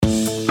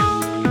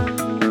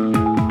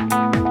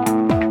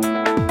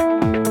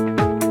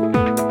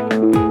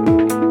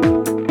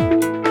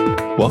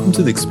Welcome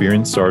to the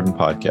Experience Darden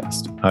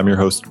podcast. I'm your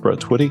host, Brett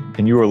Twitty,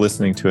 and you are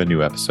listening to a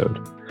new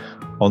episode.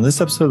 On this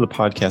episode of the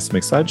podcast, I'm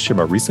excited to share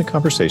my recent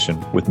conversation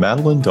with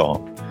Madeleine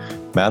Daum.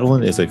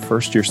 Madeleine is a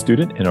first-year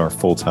student in our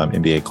full-time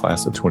MBA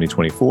class of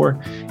 2024,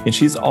 and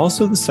she's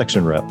also the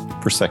section rep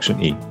for Section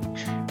E.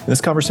 In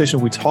this conversation,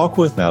 we talk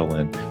with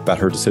Madeleine about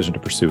her decision to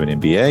pursue an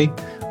MBA,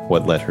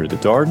 what led her to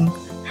Darden,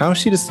 how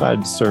she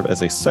decided to serve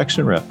as a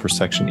section rep for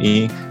Section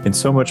E, and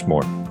so much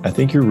more. I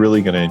think you're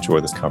really going to enjoy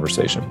this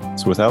conversation.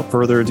 So without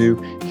further ado,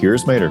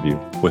 here's my interview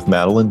with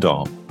Madeleine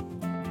Daum.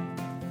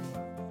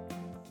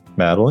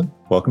 Madeleine,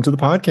 welcome to the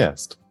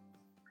podcast.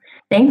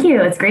 Thank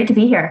you. It's great to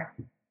be here.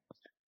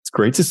 It's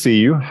great to see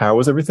you. How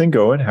is everything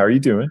going? How are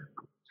you doing?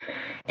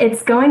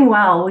 It's going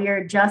well. We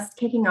are just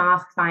kicking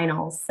off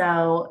finals.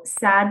 So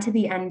sad to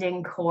be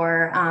ending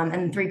core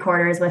and 3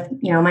 quarters with,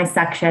 my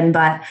section,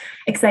 but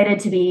excited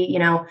to be,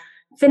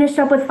 finished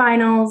up with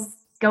finals,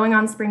 going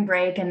on spring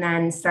break, and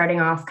then starting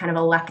off kind of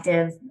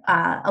electives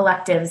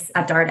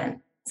at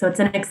Darden. So it's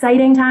an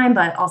exciting time,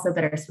 but also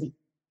bittersweet.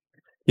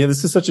 Yeah,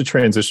 this is such a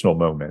transitional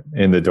moment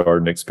in the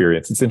Darden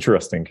experience. It's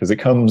interesting because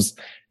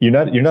you're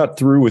not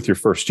through with your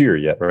first year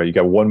yet, right? You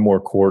got one more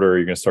quarter,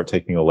 you're going to start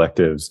taking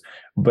electives.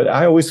 But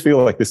I always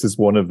feel like this is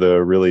one of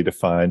the really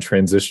defined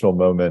transitional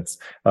moments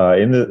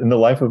in the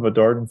life of a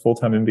Darden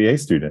full-time MBA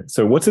student.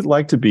 So what's it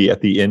like to be at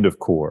the end of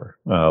core,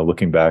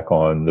 looking back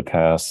on the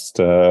past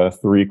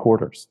 3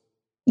 quarters?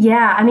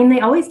 Yeah,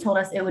 they always told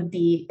us it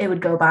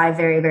would go by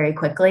very, very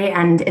quickly.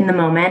 And in the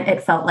moment,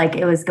 it felt like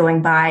it was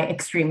going by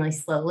extremely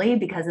slowly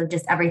because of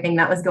just everything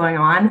that was going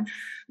on.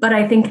 But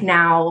I think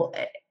now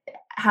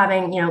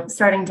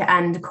starting to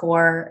end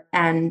core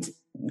and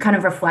kind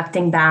of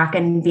reflecting back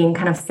and being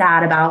kind of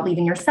sad about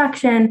leaving your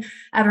section,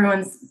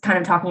 everyone's kind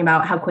of talking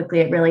about how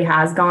quickly it really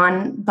has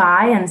gone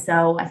by. And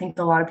so I think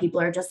a lot of people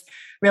are just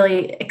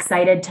really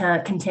excited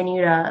to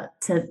continue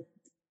to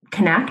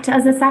connect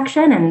as a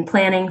section and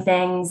planning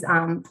things,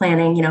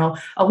 planning,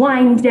 a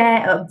wine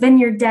day, a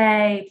vineyard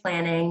day,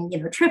 planning,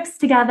 trips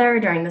together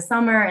during the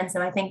summer. And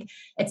so I think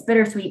it's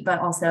bittersweet, but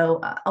also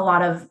a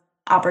lot of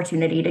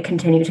opportunity to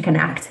continue to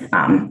connect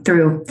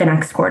through the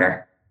next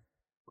quarter.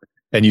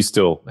 And you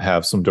still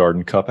have some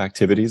Darden Cup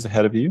activities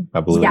ahead of you,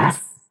 I believe.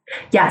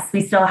 Yes,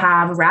 we still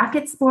have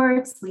racket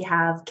sports. We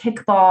have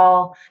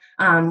kickball.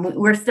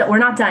 We're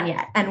not done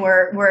yet, and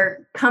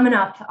we're coming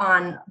up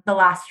on the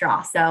last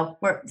straw. So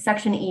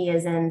Section E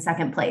is in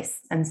second place,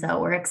 and so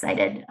we're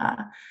excited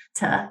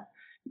to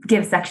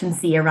give Section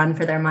C a run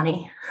for their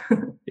money.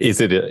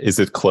 Is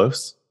it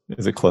close?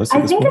 Is it close?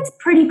 I think it's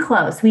pretty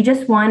close. We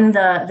just won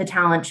the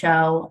talent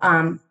show.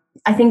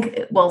 I think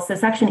so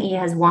Section E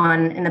has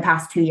won in the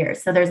past 2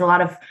 years. So there's a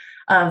lot of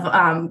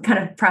kind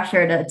of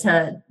pressure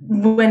to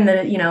win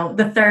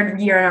the third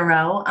year in a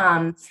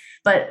row.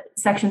 But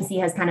Section C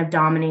has kind of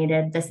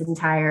dominated this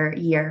entire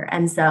year.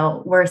 And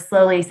so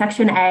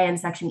Section A and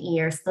Section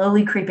E are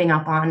slowly creeping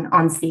up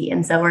on C.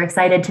 And so we're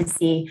excited to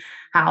see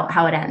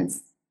how it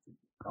ends.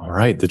 All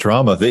right. The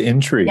drama, the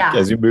intrigue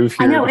as you move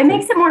here. I know it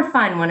makes it more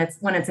fun when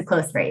it's a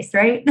close race,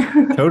 right?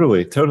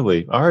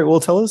 Totally. All right. Well,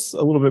 tell us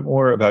a little bit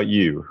more about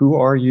you. Who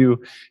are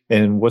you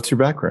and what's your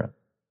background?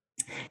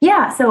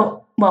 Yeah.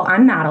 So,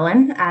 I'm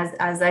Madeleine,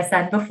 as I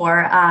said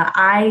before.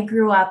 I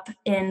grew up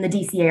in the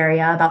DC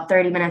area, about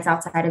 30 minutes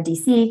outside of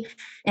DC,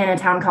 in a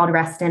town called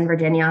Reston,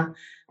 Virginia.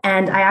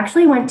 And I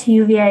actually went to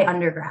UVA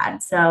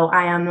undergrad. So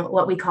I am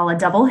what we call a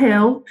double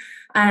who,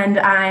 and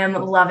I am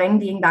loving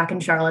being back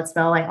in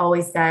Charlottesville. I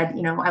always said,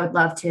 I would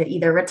love to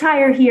either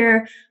retire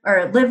here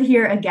or live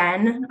here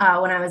again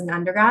when I was an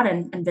undergrad,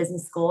 and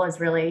business school is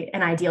really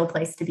an ideal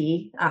place to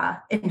be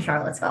in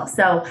Charlottesville.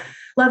 So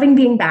loving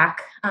being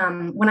back.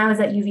 When I was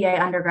at UVA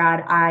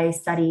undergrad, I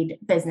studied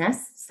business.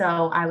 So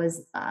I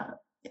was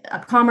a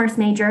commerce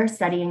major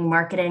studying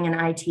marketing and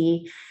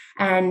IT.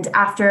 And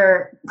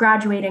after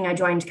graduating, I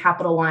joined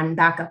Capital One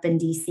back up in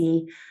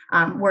DC,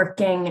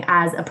 working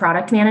as a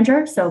product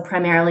manager. So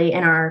primarily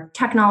in our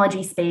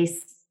technology space,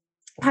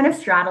 kind of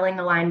straddling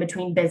the line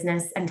between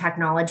business and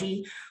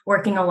technology,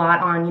 working a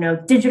lot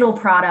on, digital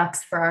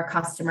products for our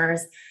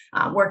customers,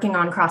 working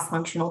on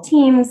cross-functional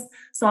teams,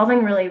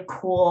 solving really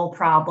cool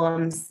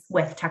problems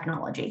with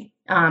technology.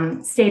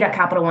 Stayed at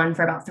Capital One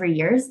for about 3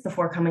 years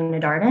before coming to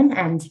Darden,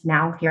 and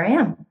now here I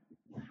am.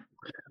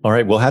 All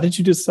right. Well, how did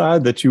you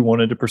decide that you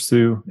wanted to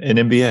pursue an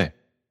MBA?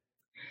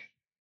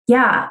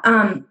 Yeah.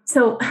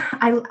 So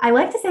I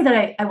like to say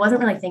that I wasn't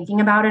really thinking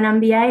about an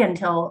MBA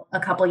until a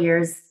couple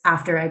years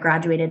after I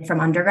graduated from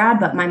undergrad,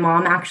 but my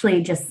mom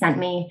actually just sent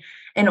me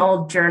an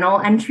old journal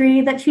entry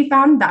that she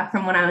found back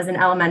from when I was in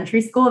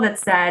elementary school that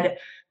said,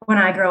 when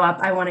I grow up,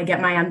 I want to get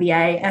my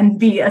MBA and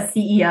be a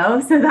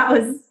CEO. So that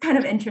was kind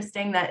of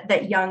interesting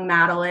that young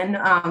Madeleine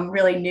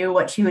really knew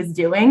what she was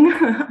doing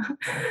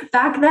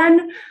back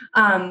then.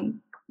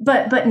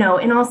 But no,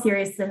 in all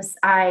seriousness,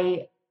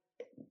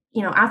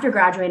 after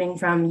graduating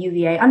from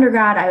UVA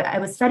undergrad, I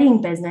was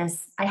studying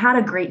business. I had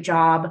a great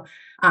job.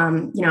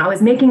 I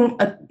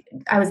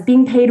was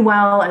being paid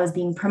well. I was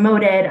being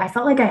promoted. I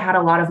felt like I had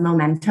a lot of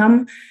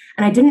momentum.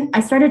 And I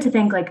started to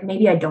think like,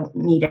 maybe I don't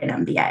need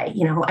an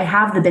MBA. I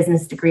have the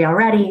business degree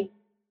already.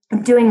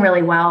 I'm doing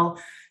really well.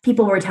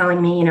 People were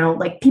telling me,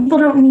 like people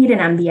don't need an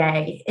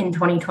MBA in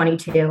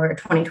 2022 or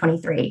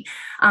 2023.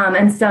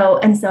 And so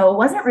it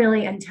wasn't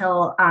really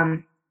until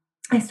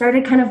I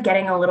started kind of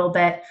getting a little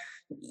bit,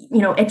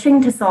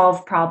 itching to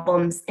solve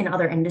problems in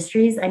other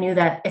industries. I knew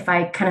that if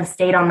I kind of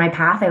stayed on my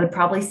path, I would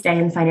probably stay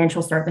in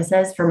financial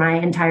services for my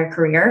entire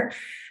career.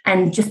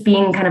 And just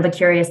being kind of a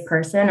curious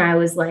person, I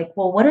was like,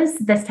 well, what does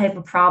this type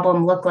of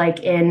problem look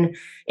like in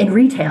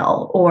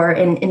retail or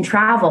in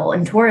travel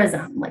and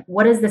tourism? Like,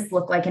 what does this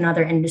look like in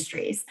other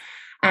industries?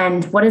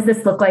 And what does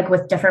this look like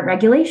with different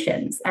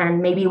regulations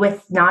and maybe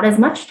with not as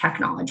much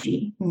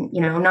technology,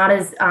 not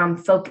as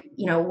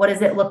what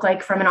does it look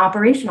like from an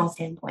operational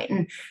standpoint?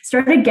 And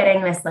started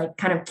getting this like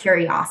kind of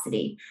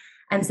curiosity.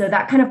 And so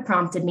that kind of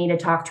prompted me to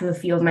talk to a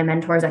few of my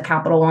mentors at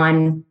Capital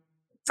One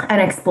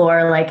and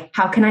explore like,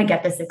 how can I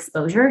get this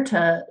exposure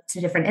to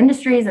different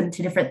industries and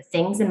to different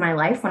things in my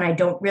life when I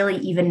don't really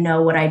even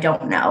know what I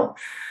don't know.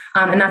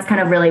 And that's kind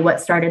of really what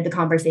started the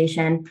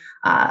conversation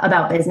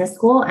about business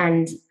school,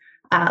 and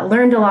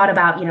learned a lot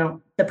about,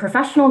 the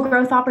professional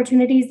growth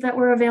opportunities that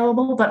were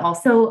available, but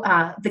also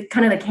the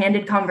kind of the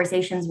candid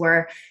conversations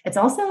where it's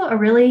also a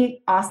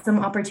really awesome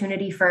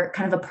opportunity for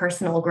kind of a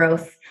personal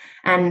growth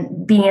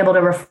and being able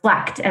to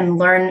reflect and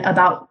learn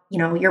about,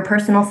 your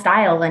personal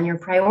style and your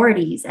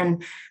priorities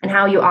and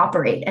how you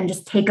operate, and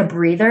just take a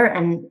breather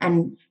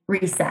and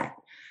reset.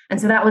 And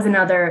so that was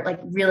another like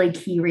really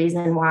key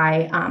reason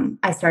why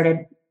I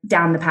started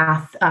down the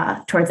path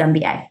towards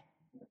MBA.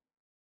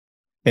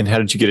 And how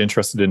did you get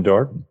interested in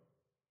Darden?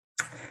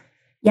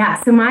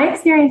 Yeah, so my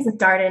experience with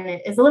Darden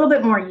is a little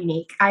bit more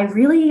unique. I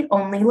really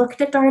only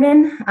looked at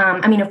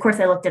Darden. Of course,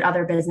 I looked at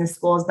other business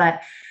schools,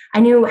 but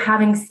I knew,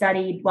 having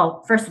studied,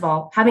 well, first of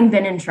all, having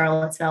been in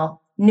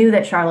Charlottesville, knew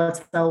that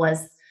Charlottesville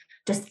was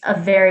just a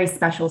very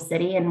special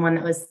city, and one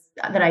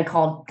that I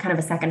called kind of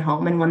a second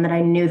home, and one that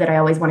I knew that I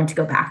always wanted to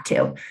go back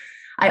to.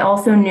 I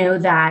also knew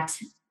that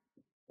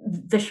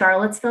the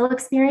Charlottesville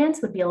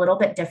experience would be a little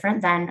bit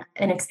different than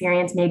an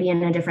experience maybe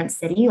in a different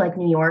city like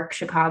New York,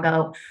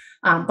 Chicago,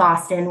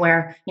 Boston,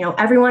 where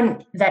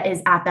everyone that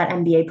is at that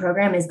MBA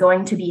program is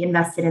going to be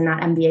invested in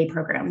that MBA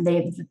program.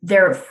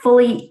 They're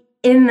fully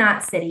in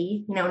that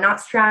city, not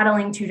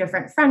straddling two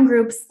different friend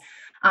groups.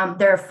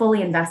 They're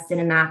fully invested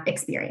in that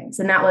experience,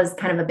 and that was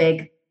kind of a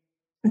big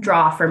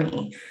draw for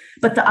me.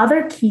 But the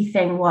other key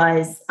thing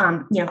was,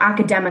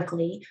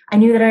 academically, I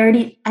knew that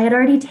I had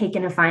already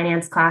taken a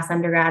finance class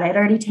undergrad. I had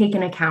already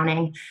taken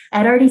accounting. I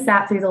had already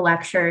sat through the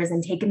lectures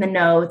and taken the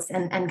notes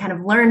and kind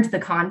of learned the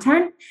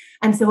content.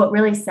 And so what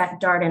really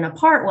set Darden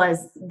apart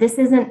was, this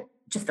isn't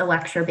just a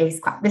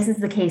lecture-based class. This is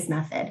the case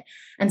method.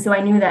 And so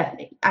I knew that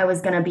I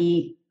was going to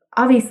be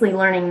obviously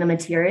learning the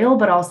material,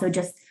 but also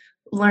just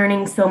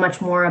learning so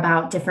much more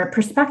about different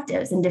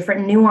perspectives and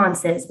different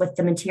nuances with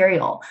the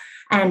material.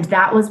 And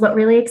that was what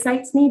really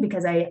excites me,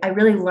 because I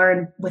really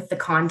learned with the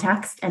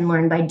context and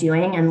learn by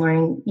doing and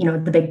learning,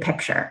 the big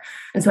picture.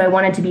 And so I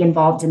wanted to be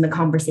involved in the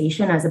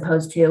conversation as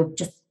opposed to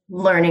just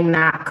learning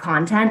that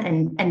content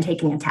and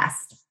taking a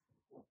test.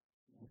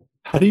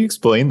 How do you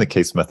explain the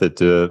case method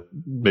to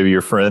maybe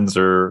your friends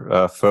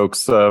or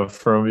folks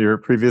from your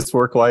previous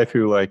work life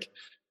who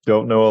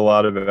don't know a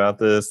lot about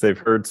this? They've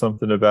heard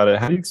something about it.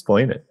 How do you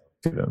explain it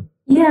to them?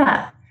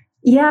 Yeah.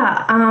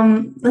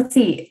 Let's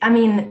see.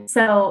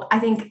 So I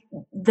think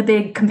the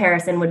big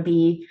comparison would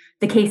be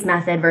the case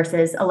method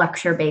versus a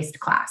lecture-based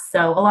class.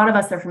 So a lot of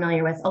us are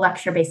familiar with a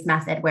lecture-based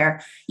method,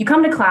 where you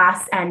come to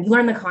class and you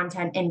learn the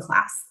content in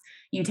class.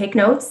 You take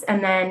notes,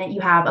 and then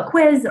you have a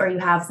quiz or you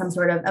have some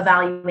sort of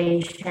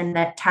evaluation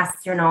that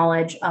tests your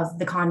knowledge of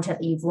the content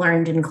that you've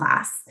learned in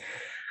class.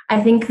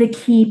 I think the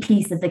key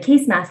piece of the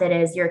case method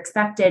is you're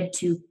expected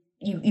to,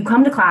 you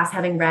come to class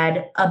having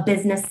read a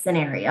business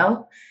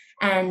scenario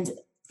and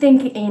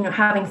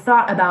having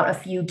thought about a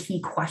few key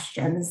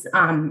questions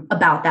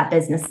about that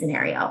business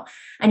scenario.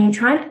 And you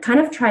try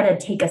to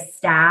take a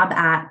stab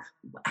at,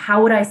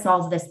 how would I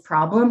solve this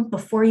problem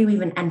before you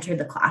even enter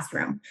the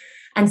classroom?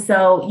 And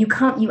so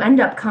you end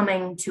up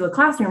coming to a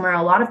classroom where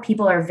a lot of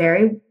people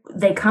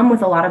they come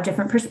with a lot of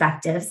different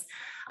perspectives,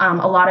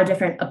 a lot of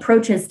different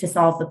approaches to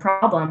solve the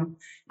problem.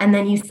 And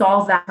then you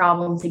solve that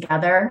problem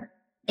together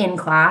in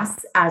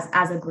class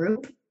as a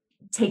group,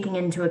 taking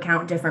into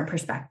account different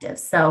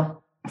perspectives.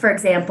 So for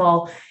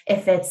example,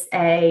 if it's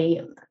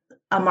a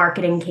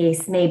marketing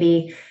case,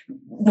 maybe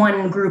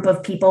one group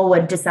of people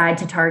would decide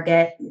to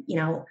target,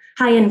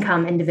 high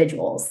income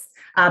individuals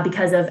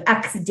because of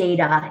X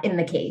data in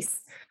the case.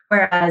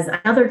 Whereas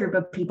another group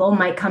of people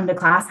might come to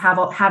class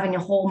having a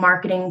whole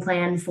marketing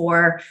plan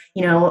for,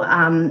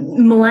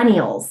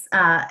 millennials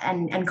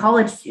and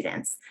college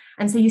students.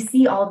 And so you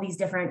see all of these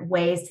different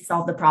ways to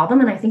solve the problem.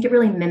 And I think it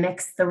really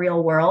mimics the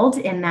real world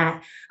in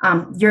that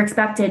you're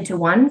expected to,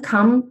 one,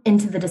 come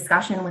into the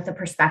discussion with a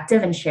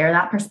perspective and share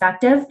that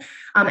perspective.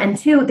 And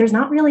two, there's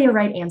not really a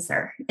right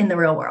answer in the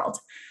real world.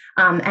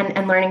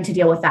 and learning to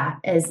deal with that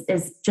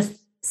is just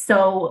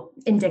so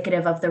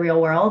indicative of the real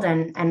world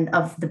and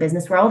of the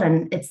business world.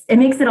 And it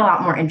makes it a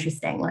lot more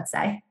interesting, let's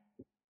say.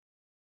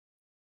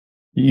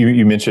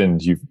 You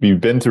mentioned you've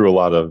been through a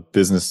lot of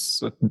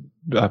business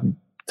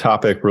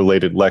topic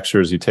related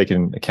lectures. You've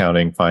taken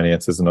accounting,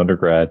 finance as an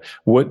undergrad.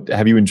 What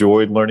have you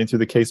enjoyed learning through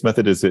the case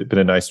method? Has it been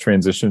a nice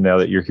transition now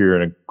that you're here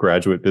in a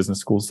graduate business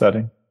school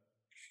setting?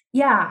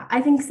 Yeah,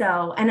 I think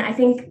so. And I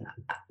think,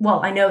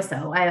 well, I know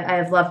so. I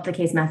have loved the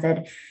case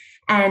method.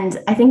 And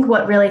I think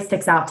what really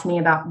sticks out to me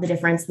about the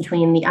difference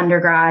between the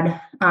undergrad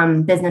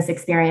business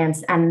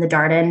experience and the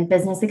Darden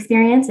business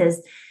experience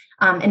is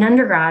in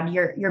undergrad,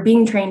 you're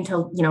being trained to,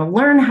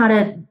 learn how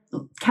to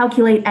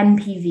calculate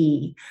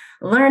NPV,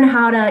 learn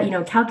how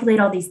to, calculate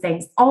all these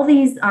things, all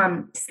these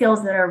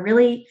skills that are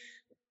really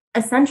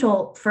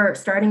essential for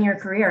starting your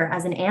career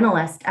as an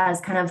analyst,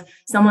 as kind of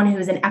someone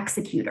who's an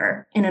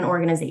executor in an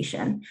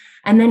organization.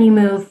 And then you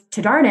move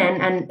to Darden,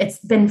 and it's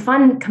been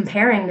fun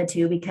comparing the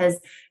two because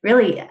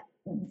really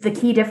the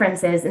key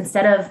difference is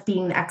instead of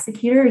being the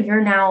executor, you're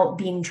now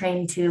being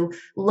trained to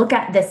look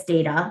at this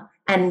data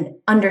and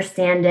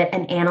understand it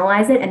and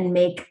analyze it and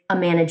make a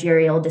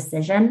managerial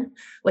decision,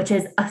 which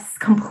is a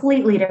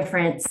completely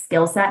different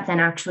skill set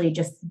than actually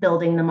just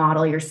building the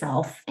model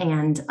yourself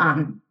and,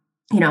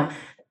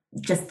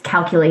 just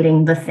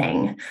calculating the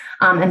thing.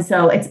 And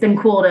so it's been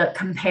cool to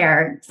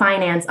compare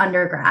finance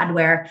undergrad,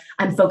 where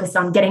I'm focused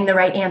on getting the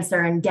right answer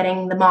and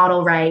getting the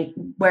model right.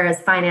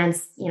 Whereas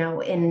finance,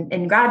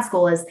 in grad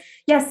school is,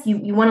 yes,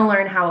 you want to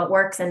learn how it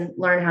works and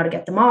learn how to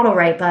get the model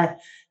right. But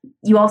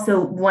you also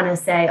want to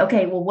say,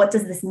 okay, well, what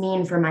does this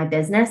mean for my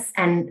business?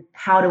 And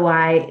how do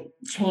I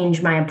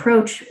change my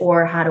approach,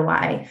 or how do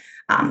I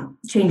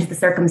change the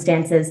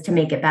circumstances to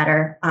make it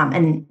better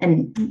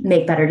and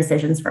make better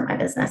decisions for my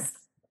business?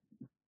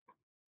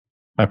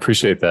 I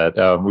appreciate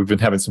that. We've been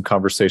having some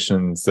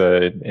conversations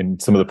in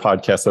some of the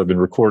podcasts I've been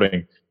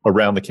recording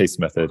around the case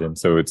method. And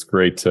so it's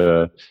great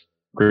to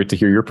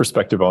hear your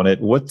perspective on it.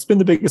 What's been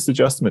the biggest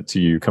adjustment to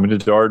you coming to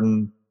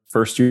Darden,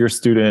 first year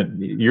student?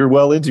 You're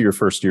well into your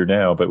first year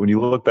now, but when you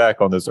look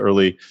back on those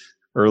early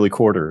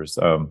quarters,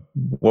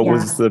 what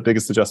was the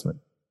biggest adjustment?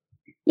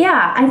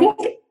 Yeah, I think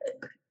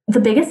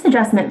the biggest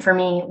adjustment for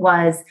me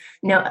was,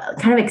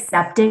 kind of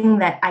accepting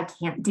that I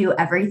can't do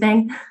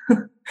everything.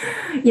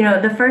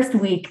 The first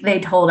week they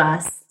told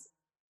us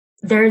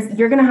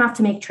you're going to have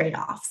to make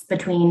trade-offs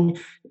between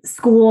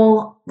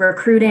school,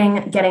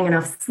 recruiting, getting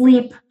enough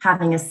sleep,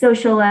 having a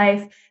social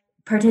life,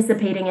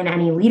 participating in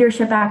any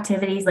leadership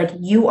activities. Like,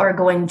 you are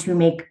going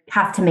to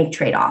have to make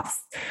trade-offs.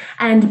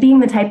 And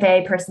being the type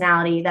A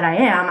personality that I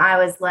am,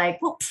 I was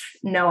like, well,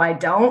 no, I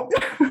don't.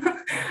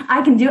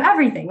 I can do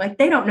everything. Like,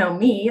 they don't know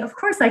me. Of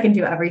course I can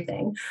do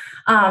everything.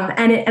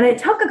 And it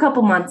took a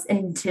couple months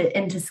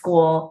into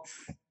school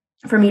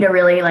for me to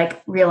really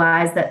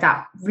realize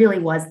that really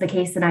was the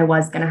case, and I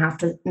was going to have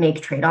to make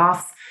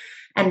trade-offs.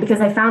 And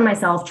because I found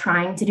myself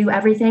trying to do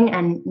everything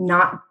and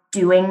not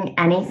doing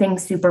anything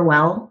super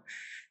well.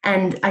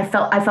 And I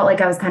felt like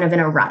I was kind of in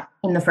a rut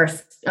in the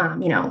first,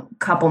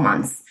 couple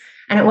months.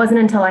 And it wasn't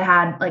until I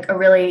had a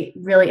really,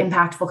 really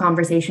impactful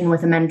conversation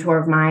with a mentor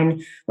of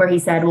mine where he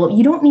said, well,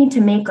 you don't need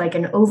to make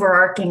an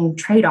overarching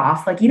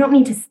trade-off. You don't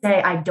need to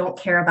say, I don't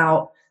care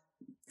about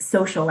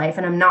social life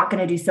and I'm not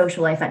going to do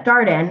social life at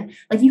Darden.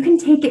 You can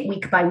take it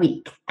week by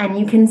week, and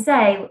you can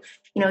say,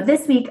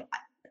 this week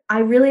I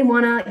really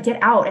want to get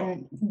out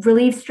and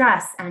relieve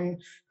stress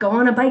and go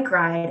on a bike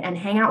ride and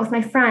hang out with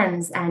my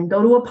friends and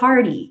go to a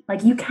party.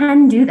 You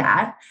can do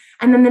that.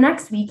 And then the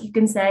next week you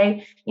can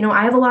say,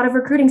 I have a lot of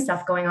recruiting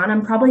stuff going on.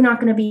 I'm probably not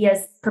going to be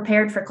as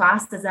prepared for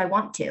class as I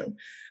want to.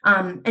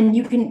 And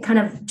you can kind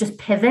of just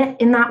pivot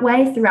in that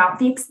way throughout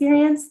the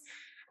experience.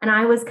 And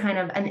I was kind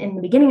of, in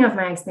the beginning of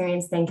my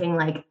experience, thinking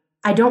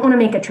I don't want to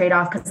make a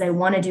trade-off because I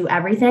want to do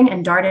everything.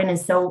 And Darden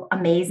is so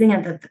amazing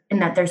in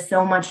that there's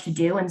so much to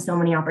do and so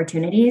many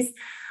opportunities.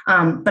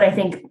 But I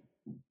think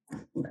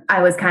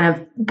I was kind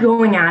of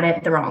going at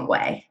it the wrong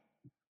way.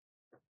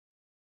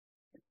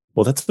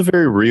 Well, that's the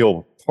very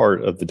real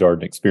part of the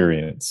Darden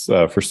experience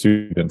for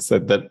students,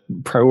 that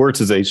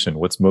prioritization,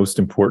 what's most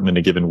important in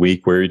a given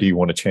week, where do you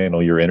want to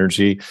channel your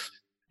energy?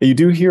 You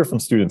do hear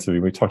from students,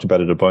 we talked about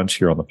it a bunch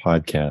here on the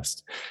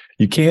podcast.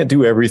 You can't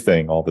do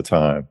everything all the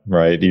time,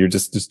 right? You're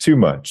just too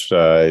much.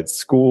 It's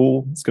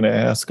school. It's going to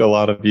ask a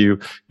lot of you.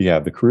 You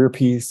have the career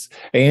piece.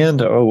 And,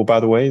 by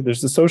the way,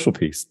 there's the social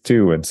piece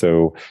too. And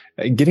so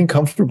getting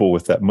comfortable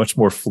with that much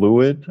more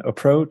fluid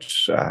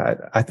approach,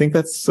 I think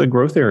that's a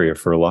growth area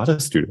for a lot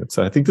of students.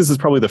 I think this is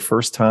probably the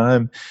first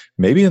time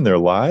maybe in their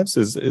lives.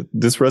 Does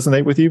this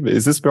resonate with you?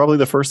 Is this probably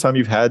the first time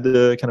you've had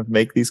to kind of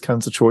make these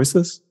kinds of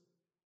choices?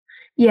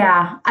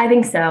 Yeah, I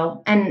think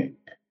so. And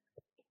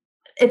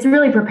it's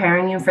really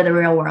preparing you for the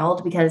real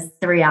world, because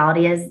the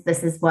reality is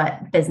this is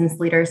what business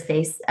leaders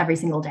face every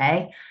single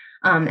day.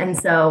 And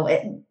so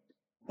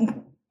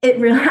it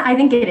really, I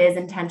think it is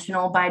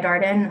intentional by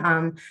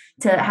Darden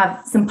to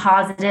have some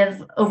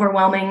positive,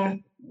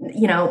 overwhelming,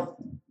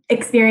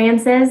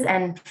 experiences.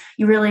 And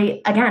you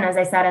really, again, as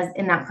I said, as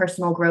in that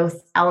personal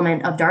growth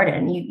element of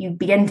Darden, you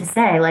begin to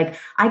say, like,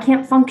 I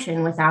can't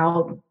function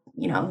without,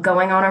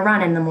 going on a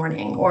run in the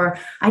morning, or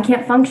I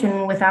can't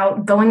function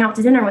without going out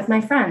to dinner with my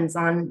friends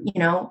on,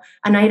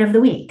 a night of the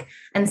week.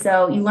 And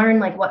so you learn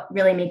like what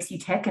really makes you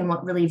tick and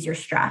what relieves your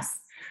stress.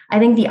 I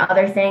think the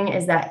other thing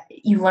is that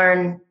you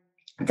learn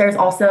there's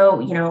also,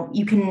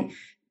 you can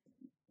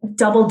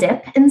double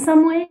dip in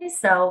some ways.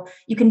 So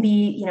you can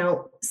be,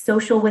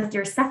 social with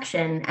your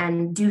section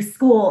and do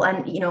school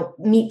and,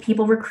 meet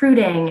people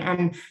recruiting,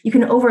 and you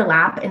can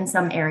overlap in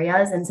some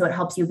areas. And so it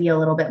helps you be a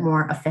little bit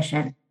more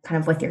efficient kind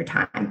of with your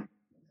time.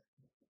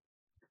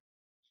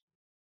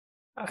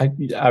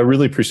 I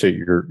really appreciate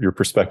your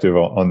perspective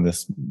on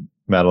this,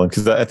 Madeleine,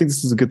 because I think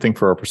this is a good thing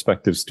for our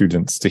prospective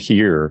students to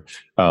hear,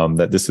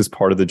 that this is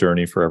part of the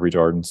journey for every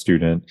Darden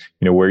student.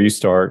 Where you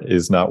start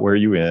is not where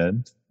you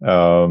end.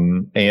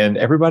 And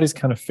everybody's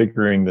kind of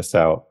figuring this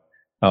out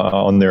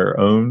on their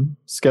own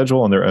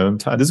schedule, on their own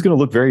time. This is going to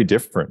look very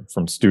different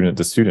from student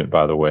to student,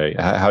 by the way,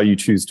 how you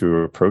choose to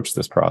approach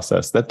this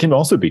process. That can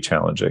also be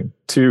challenging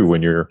too,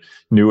 when you're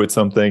new at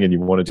something and you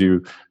want to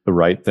do the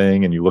right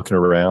thing and you're looking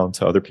around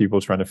to other people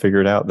trying to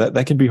figure it out.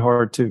 That can be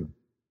hard too.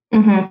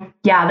 Mm-hmm.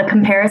 Yeah, the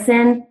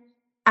comparison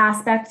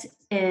aspect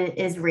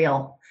is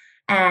real.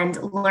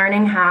 And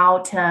learning how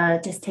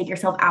to just take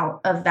yourself out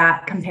of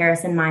that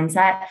comparison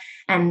mindset,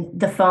 and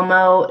the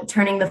FOMO,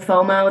 turning the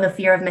FOMO, the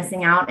fear of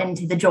missing out,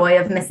 into the joy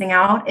of missing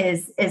out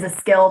is a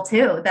skill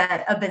too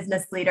that a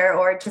business leader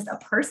or just a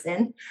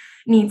person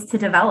needs to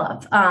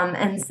develop.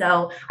 And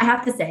so I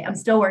have to say, I'm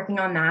still working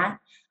on that.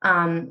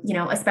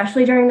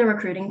 Especially during the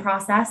recruiting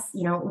process,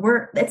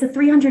 it's a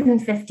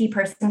 350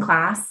 person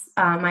class,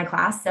 my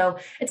class. So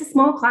it's a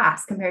small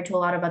class compared to a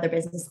lot of other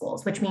business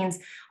schools, which means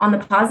on the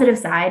positive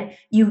side,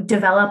 you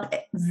develop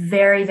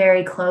very,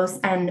 very close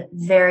and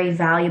very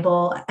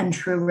valuable and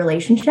true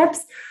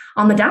relationships.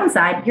 On the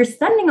downside, you're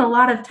spending a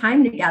lot of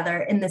time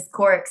together in this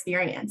core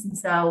experience. And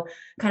so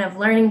kind of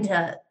learning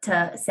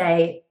to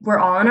say, we're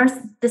all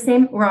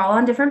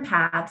on different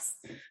paths.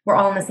 We're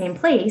all in the same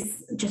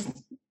place.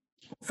 Just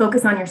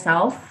focus on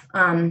yourself,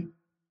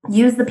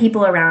 use the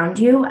people around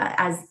you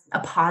as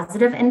a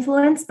positive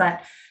influence,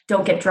 but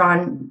don't get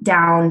drawn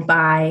down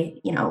by,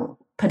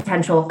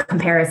 potential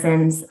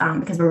comparisons,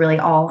 because we're really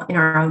all in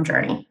our own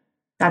journey.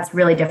 That's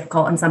really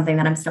difficult and something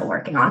that I'm still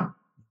working on.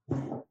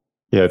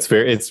 Yeah,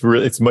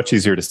 it's much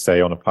easier to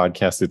say on a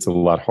podcast. It's a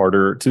lot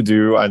harder to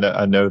do. I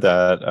know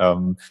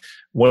that.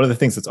 One of the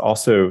things that's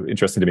also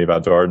interesting to me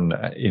about Darden,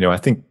 I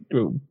think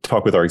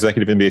talk with our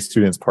executive MBA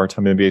students,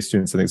 part-time MBA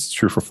students. I think it's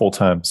true for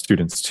full-time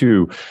students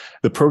too.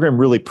 The program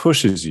really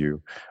pushes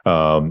you.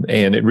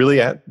 And it really,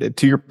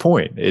 to your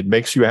point, it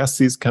makes you ask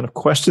these kind of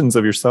questions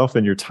of yourself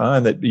and your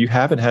time that you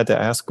haven't had to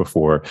ask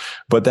before.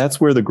 But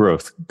that's where the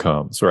growth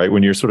comes, right?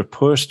 When you're sort of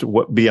pushed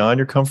beyond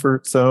your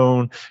comfort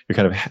zone, you're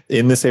kind of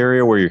in this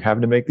area where you're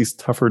having to make these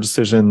tougher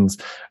decisions.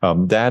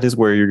 That is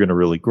where you're going to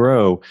really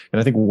grow.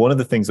 And I think one of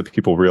the things that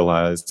people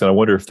realize, and I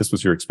wonder if this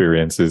was your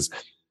experience, is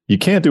you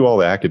can't do all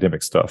the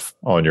academic stuff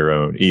on your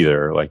own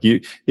either. Like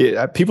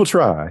people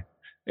try,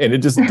 and it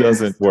just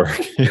doesn't work.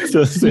 It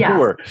doesn't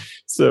work.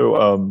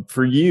 So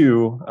for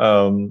you,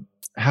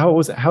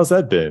 how's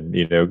that been?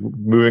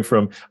 Moving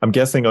from, I'm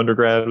guessing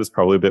undergrad was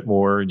probably a bit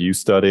more you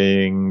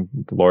studying,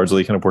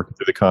 largely kind of working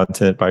through the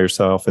content by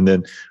yourself, and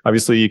then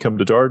obviously you come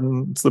to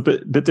Darden. It's a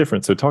bit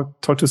different. So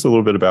talk to us a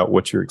little bit about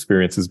what your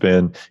experience has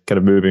been, kind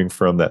of moving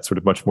from that sort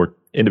of much more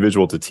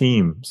individual to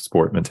team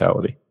sport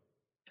mentality.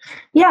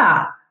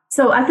 Yeah.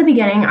 So at the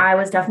beginning, I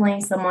was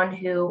definitely someone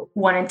who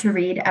wanted to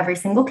read every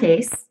single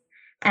case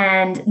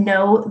and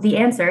know the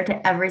answer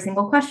to every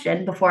single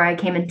question before I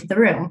came into the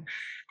room.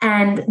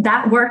 And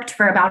that worked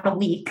for about a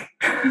week.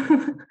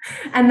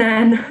 And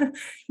then,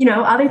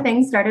 other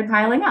things started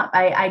piling up.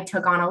 I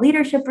took on a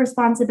leadership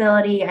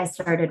responsibility. I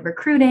started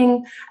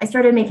recruiting. I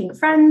started making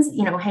friends,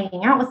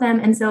 hanging out with them.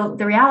 And so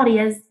the reality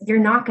is you're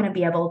not going to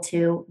be able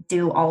to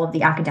do all of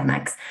the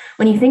academics.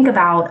 When you think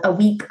about a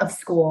week of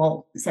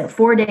school, so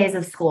 4 days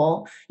of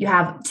school, you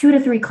have 2 to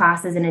 3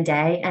 classes in a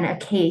day and a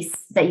case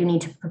that you need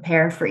to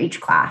prepare for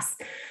each class.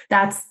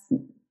 That's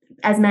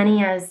as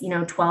many as,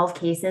 12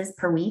 cases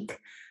per week.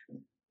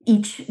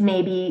 Each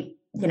maybe,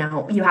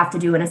 you have to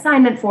do an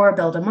assignment for,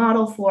 build a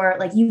model for,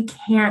 like you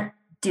can't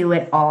do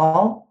it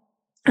all.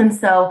 And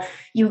so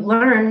you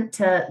learn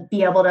to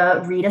be able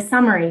to read a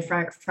summary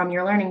from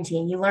your learning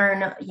team. You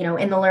learn,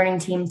 in the learning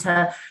team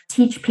to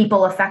teach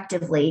people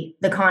effectively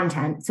the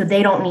content. So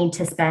they don't need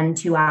to spend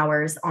 2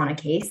 hours on a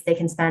case. They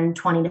can spend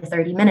 20 to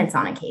 30 minutes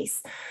on a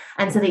case.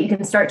 And so that you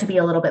can start to be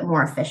a little bit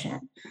more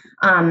efficient.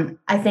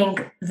 I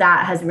think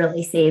that has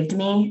really saved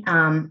me.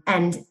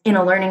 And in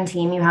a learning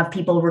team, you have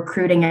people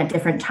recruiting at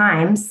different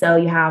times. So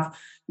you have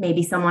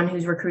maybe someone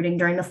who's recruiting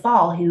during the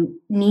fall who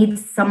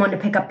needs someone to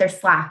pick up their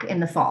slack in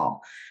the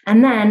fall.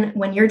 And then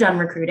when you're done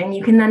recruiting,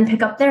 you can then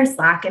pick up their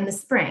slack in the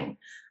spring.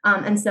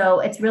 And so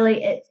it's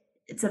really,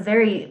 it's a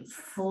very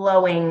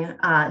flowing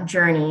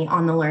journey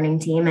on the learning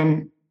team.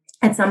 And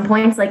at some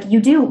points, like you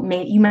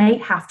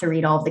might have to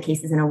read all of the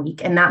cases in a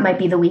week. And that might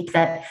be the week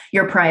that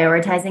you're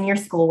prioritizing your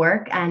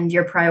schoolwork and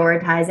you're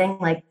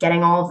prioritizing like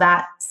getting all of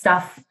that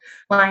stuff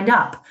lined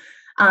up.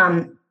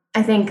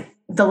 I think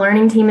the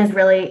learning team is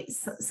really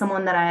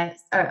someone that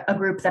a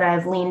group that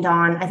I've leaned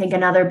on. I think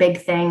another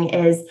big thing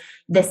is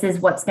this is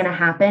what's going to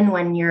happen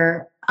when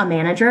you're a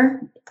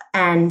manager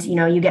and,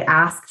 you get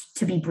asked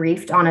to be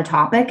briefed on a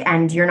topic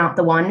and you're not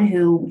the one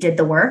who did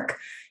the work.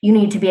 You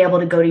need to be able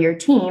to go to your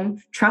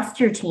team, trust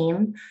your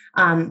team,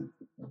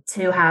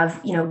 to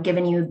have,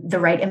 given you the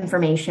right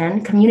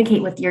information,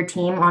 communicate with your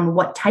team on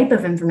what type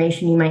of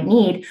information you might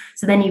need.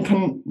 So then you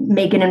can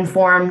make an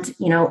informed,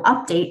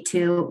 update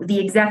to the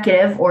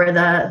executive or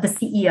the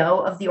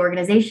CEO of the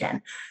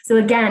organization. So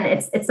again,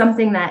 it's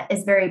something that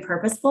is very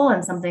purposeful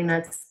and something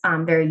that's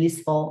very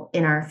useful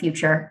in our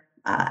future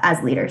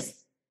as leaders.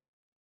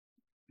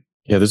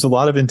 Yeah, there's a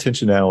lot of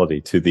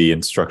intentionality to the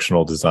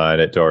instructional design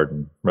at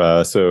Darden.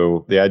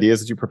 So the idea is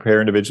that you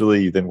prepare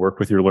individually, you then work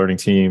with your learning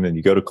team, and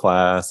you go to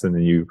class, and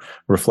then you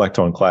reflect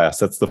on class.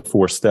 That's the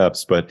 4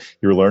 steps. But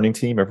your learning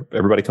team,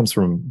 everybody comes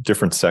from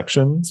different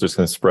sections, just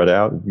kind of spread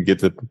out. You get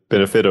the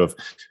benefit of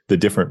the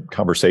different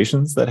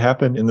conversations that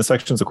happen in the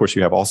sections. Of course,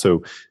 you have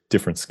also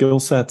different skill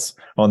sets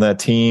on that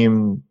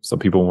team. Some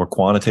people more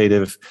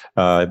quantitative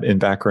in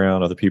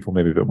background, other people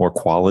maybe a bit more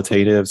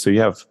qualitative. So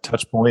you have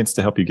touch points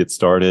to help you get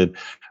started.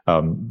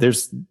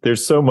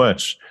 There's so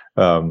much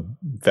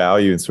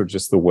value in sort of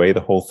just the way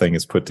the whole thing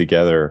is put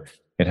together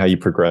and how you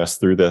progress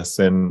through this.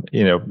 And,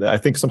 I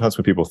think sometimes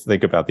when people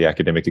think about the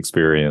academic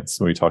experience,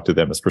 when we talk to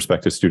them as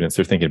prospective students,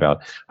 they're thinking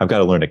about, I've got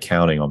to learn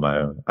accounting on my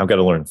own. I've got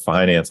to learn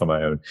finance on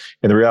my own.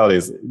 And the reality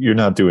is you're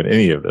not doing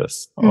any of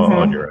this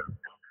on your own.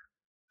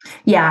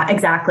 Yeah,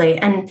 exactly.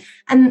 And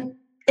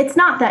it's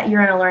not that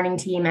you're in a learning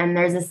team and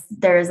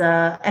there's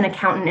an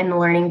accountant in the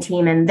learning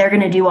team and they're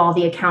going to do all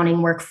the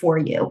accounting work for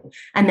you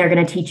and they're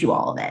going to teach you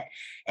all of it.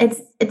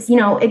 It's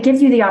it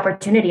gives you the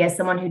opportunity as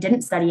someone who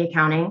didn't study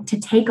accounting to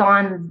take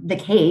on the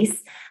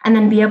case and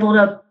then be able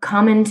to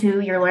come into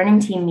your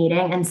learning team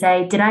meeting and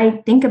say, did I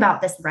think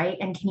about this right?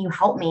 And can you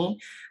help me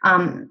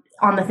on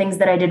the things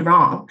that I did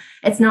wrong?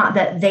 It's not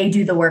that they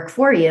do the work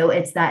for you.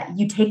 It's that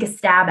you take a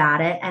stab at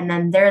it and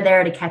then they're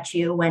there to catch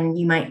you when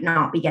you might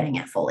not be getting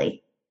it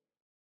fully.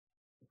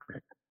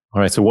 All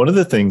right. So one of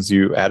the things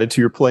you added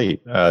to your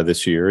plate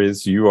this year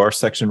is you are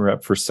section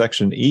rep for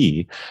Section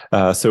E.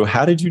 So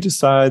how did you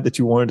decide that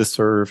you wanted to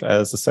serve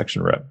as a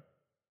section rep?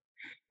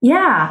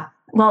 Yeah.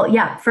 Well,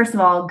 yeah. First of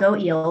all, go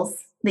Eels.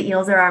 The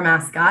Eels are our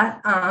mascot.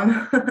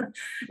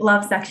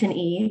 Love Section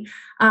E.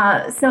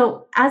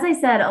 So as I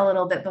said a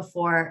little bit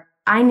before,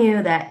 I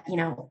knew that,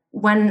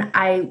 when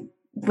I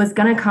was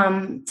going to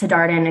come to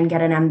Darden and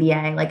get an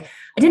MBA, like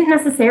I didn't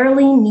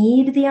necessarily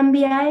need the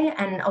MBA.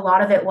 And a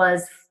lot of it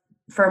was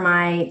for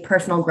my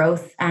personal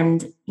growth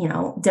and,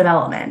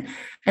 development.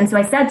 And so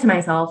I said to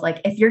myself, like,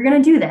 if you're going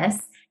to do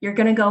this, you're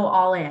going to go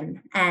all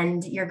in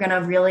and you're going to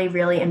really,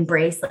 really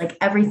embrace like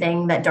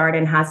everything that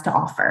Darden has to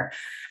offer.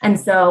 And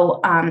so,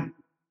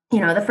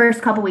 the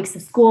first couple weeks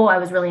of school, I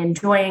was really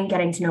enjoying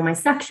getting to know my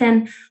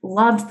section,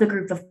 loved the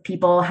group of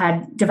people,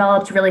 had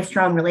developed really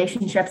strong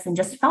relationships and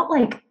just felt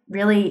like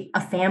really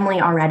a family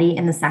already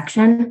in the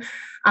section.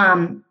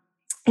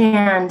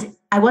 And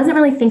I wasn't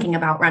really thinking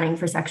about running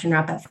for section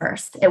rep at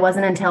first. It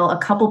wasn't until a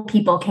couple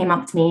people came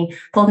up to me,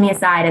 pulled me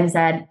aside and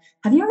said,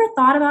 have you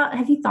thought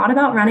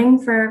about running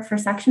for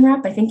section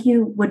rep? I think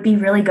you would be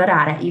really good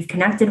at it. You've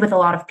connected with a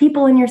lot of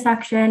people in our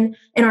section,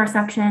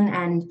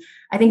 and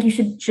I think you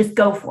should just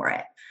go for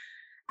it.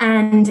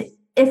 And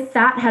if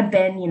that had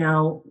been,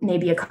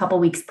 maybe a couple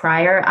weeks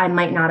prior, I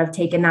might not have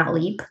taken that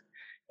leap.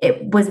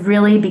 It was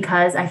really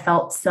because I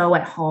felt so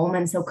at home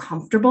and so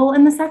comfortable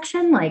in the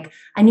section. Like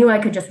I knew I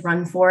could just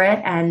run for it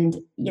and,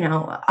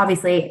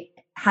 obviously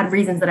had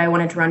reasons that I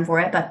wanted to run for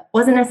it, but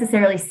wasn't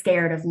necessarily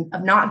scared of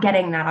not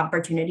getting that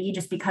opportunity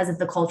just because of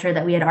the culture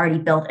that we had already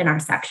built in our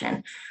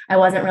section. I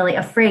wasn't really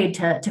afraid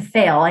to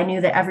fail. I knew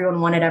that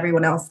everyone wanted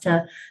everyone else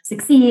to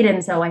succeed.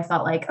 And so I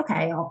felt like,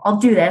 okay, I'll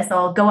do this.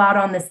 I'll go out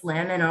on this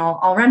limb and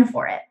I'll run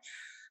for it.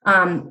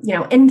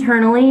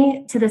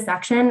 Internally to the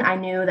section, I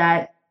knew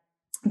that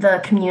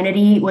the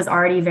community was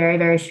already very,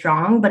 very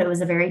strong, but it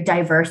was a very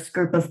diverse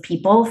group of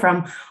people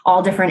from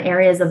all different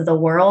areas of the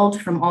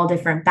world, from all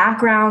different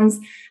backgrounds.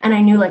 And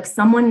I knew like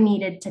someone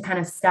needed to kind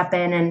of step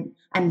in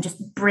and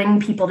just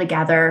bring people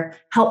together,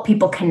 help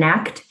people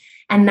connect.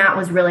 And that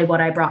was really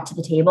what I brought to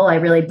the table. I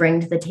really bring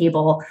to the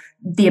table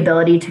the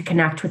ability to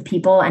connect with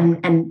people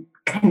and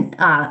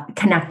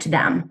connect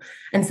them.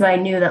 And so I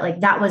knew that like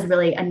that was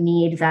really a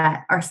need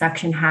that our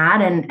section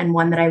had and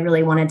one that I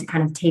really wanted to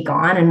kind of take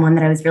on and one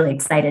that I was really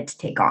excited to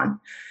take on.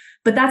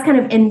 But that's kind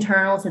of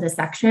internal to the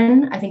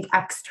section. I think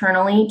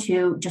externally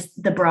to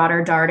just the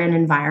broader Darden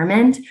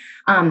environment,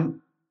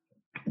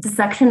 the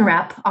section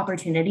rep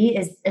opportunity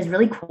is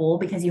really cool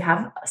because you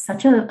have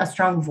such a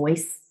strong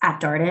voice at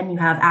Darden. You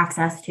have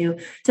access to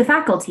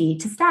faculty,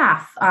 to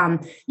staff.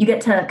 You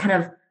get to kind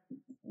of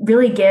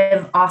really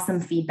give awesome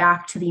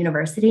feedback to the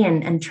university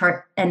and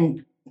chart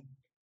and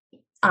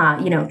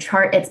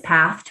chart its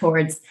path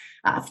towards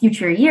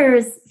future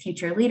years,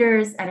 future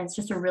leaders. And it's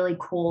just a really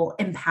cool,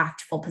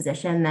 impactful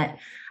position that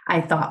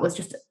I thought was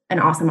just an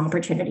awesome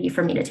opportunity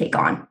for me to take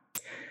on.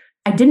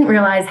 I didn't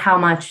realize how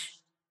much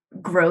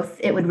growth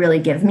it would really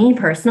give me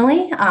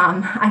personally.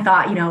 I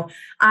thought,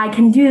 I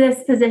can do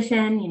this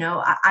position,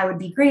 I would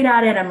be great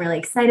at it. I'm really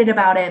excited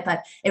about it,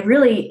 but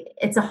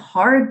it's a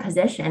hard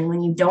position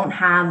when you don't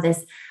have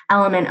this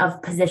element of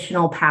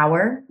positional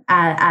power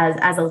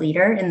as a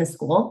leader in the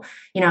school.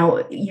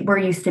 We're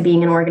used to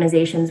being in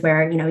organizations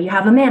where, you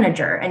have a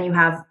manager and you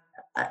have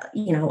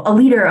a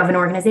leader of an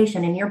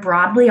organization, and you're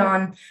broadly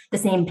on the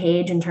same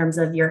page in terms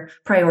of your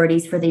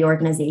priorities for the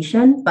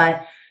organization.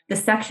 But the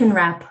section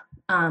rep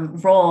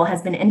role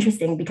has been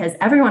interesting because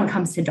everyone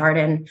comes to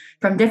Darden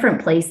from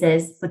different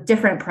places with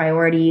different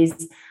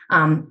priorities,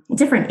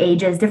 different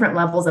ages, different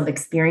levels of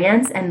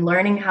experience, and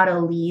learning how to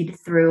lead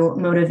through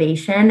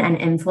motivation and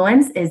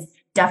influence is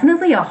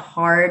definitely a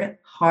hard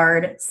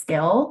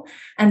skill,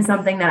 and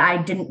something that I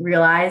didn't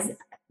realize,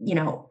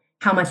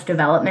 how much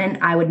development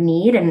I would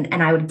need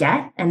and I would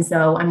get. And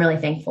so I'm really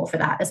thankful for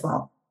that as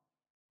well.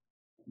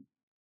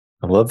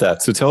 I love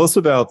that. So tell us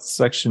about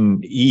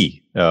Section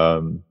E.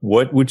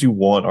 What would you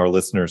want our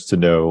listeners to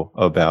know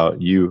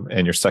about you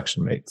and your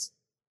section mates?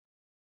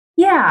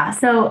 Yeah.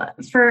 So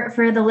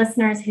for the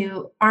listeners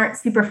who aren't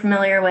super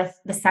familiar with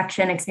the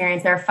section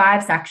experience, there are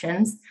 5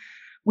 sections.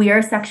 We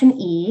are Section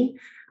E.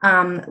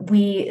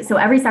 So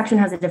every section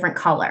has a different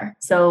color.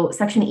 So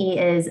Section E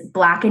is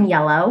black and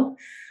yellow.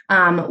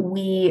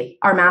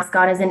 Our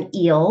mascot is an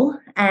eel,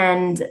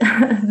 and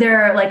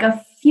there are like a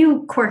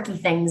few quirky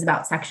things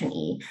about Section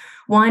E.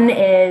 One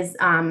is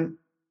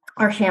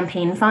our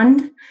champagne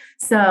fund.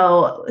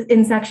 So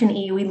in Section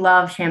E, we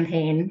love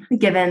champagne,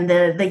 given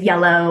the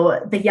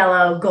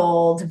yellow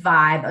gold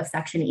vibe of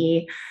Section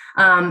E.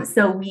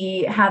 So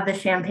we have the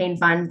champagne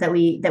fund that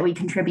we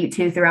contribute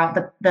to throughout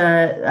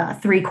the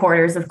 3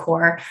 quarters of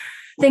core.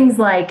 Things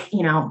like,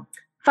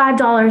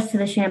 $5 to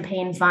the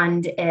champagne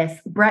fund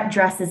if Brett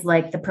dresses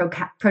like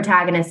the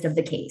protagonist of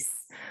the case,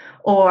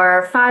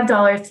 or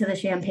 $5 to the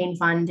champagne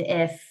fund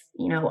if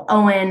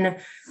Owen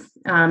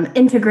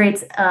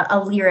integrates a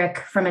lyric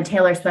from a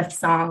Taylor Swift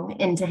song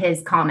into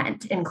his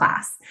comment in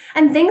class,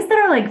 and things that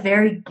are like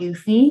very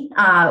goofy.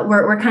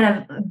 We're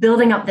kind of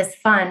building up this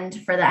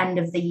fund for the end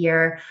of the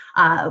year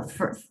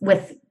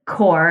with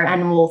core,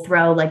 and we'll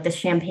throw like the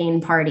champagne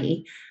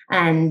party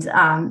and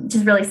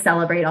just really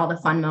celebrate all the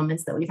fun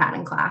moments that we've had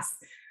in class.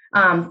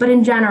 But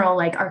in general,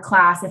 like our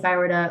class,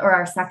 or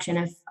our section,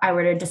 if I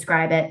were to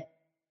describe it,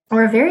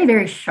 we're a very,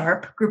 very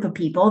sharp group of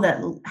people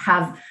that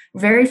have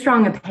very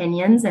strong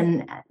opinions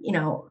and,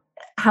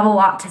 have a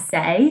lot to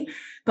say,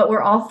 but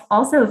we're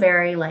also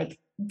very like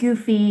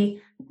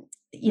goofy,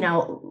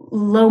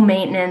 low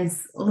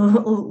maintenance,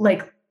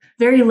 like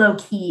very low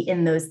key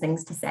in those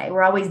things to say.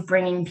 We're always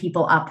bringing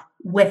people up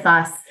with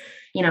us.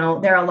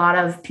 There are a lot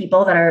of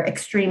people that are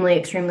extremely,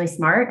 extremely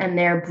smart, and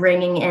they're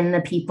bringing in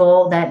the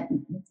people that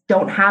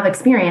don't have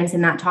experience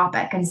in that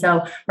topic. And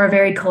so we're a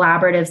very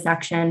collaborative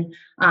section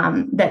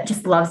that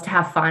just loves to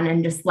have fun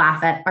and just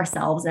laugh at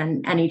ourselves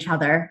and each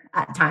other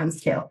at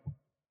times too.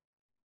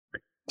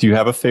 Do you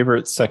have a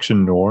favorite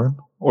section norm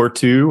or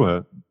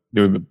two?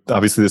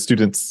 Obviously, the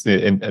students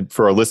and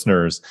for our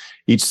listeners,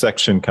 each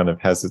section kind of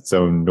has its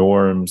own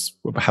norms,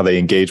 how they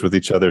engage with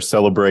each other,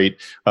 celebrate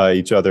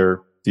each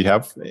other. Do you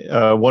have 1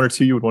 or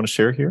 2 you would want to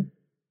share here?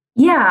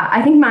 Yeah,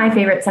 I think my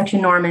favorite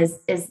section norm is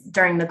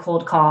during the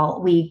cold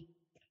call, we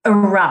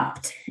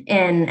erupt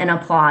in an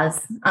applause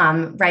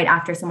right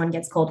after someone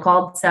gets cold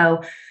called.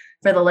 So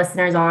for the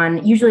listeners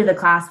usually the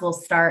class will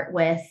start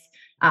with,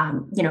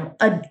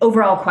 an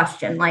overall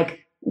question,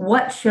 like,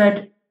 what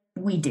should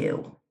we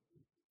do?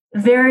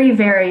 Very,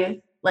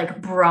 very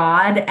like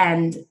broad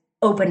and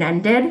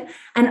open-ended,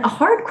 and a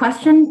hard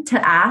question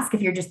to ask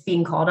if you're just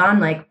being called on,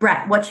 like,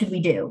 Brett, what should we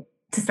do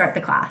to start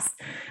the class?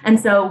 And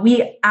so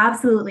we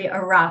absolutely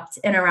erupt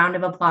in a round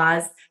of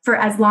applause for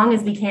as long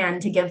as we can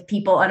to give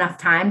people enough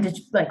time to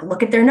like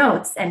look at their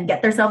notes and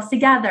get themselves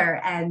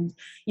together and,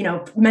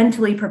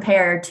 mentally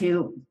prepare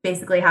to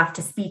basically have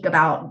to speak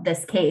about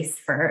this case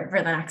for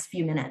the next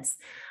few minutes.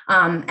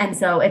 And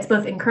so it's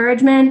both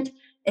encouragement,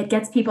 it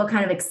gets people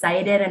kind of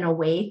excited and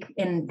awake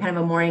in kind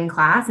of a morning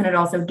class, and it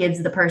also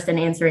gives the person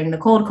answering the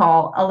cold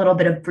call a little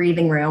bit of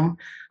breathing room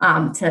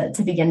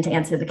to begin to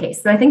answer the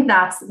case. So I think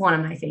that's one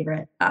of my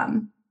favorite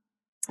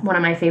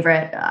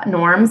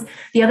norms.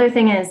 The other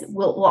thing is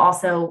we'll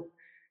also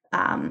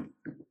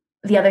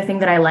the other thing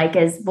that I like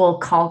is we'll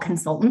call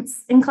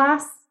consultants in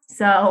class.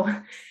 So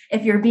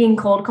if you're being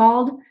cold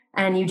called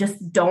and you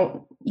just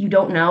don't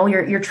know,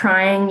 you're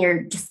trying,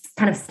 you're just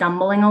kind of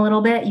stumbling a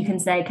little bit, you can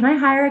say, can I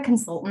hire a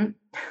consultant?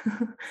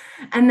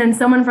 And then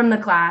someone from the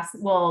class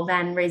will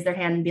then raise their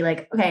hand and be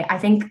like, okay, I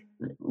think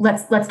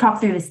let's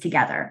talk through this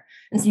together.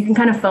 And so you can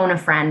kind of phone a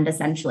friend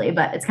essentially,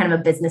 but it's kind of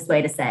a business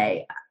way to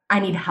say, I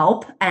need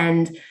help.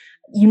 And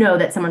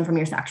that someone from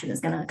your section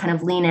is going to kind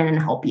of lean in and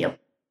help you.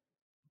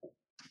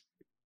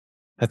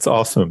 That's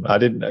awesome. I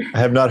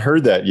have not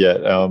heard that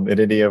yet in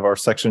any of our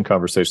section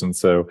conversations.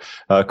 So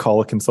call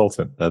a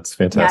consultant. That's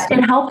Yeah, fantastic.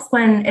 it helps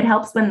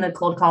when the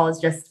cold call is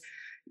just,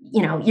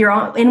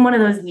 you're in one of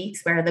those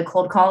weeks where the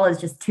cold call is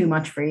just too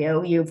much for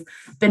you. You've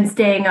been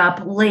staying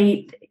up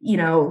late,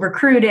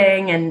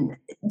 recruiting, and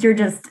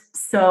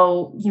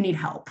you need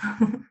help.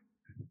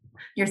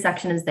 Your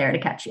section is there to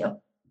catch you.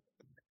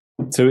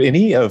 So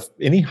any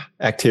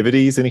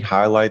activities, any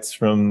highlights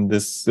from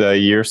this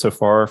year so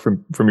far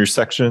from your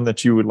section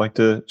that you would like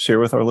to share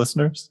with our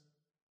listeners?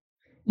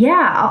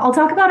 Yeah, I'll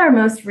talk about our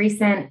most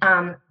recent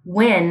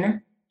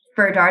win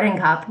for Darden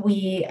Cup.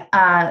 We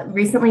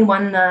recently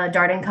won the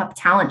Darden Cup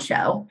talent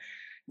show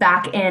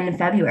back in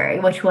February,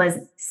 which was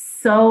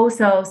so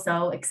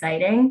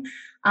exciting.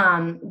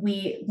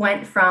 We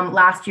went from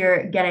last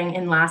year getting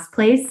in last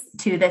place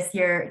to this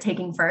year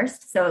taking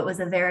first. So it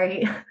was a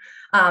very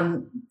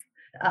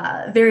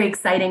very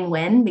exciting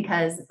win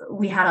because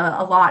we had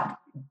a lot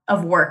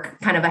of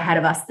work kind of ahead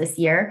of us this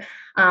year.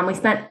 We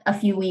spent a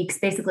few weeks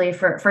basically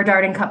for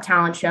Darden Cup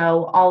Talent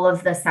Show. All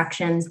of the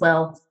sections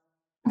will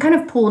kind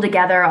of pull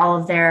together all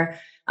of their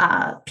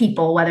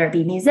people, whether it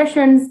be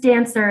musicians,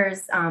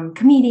 dancers,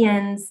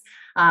 comedians,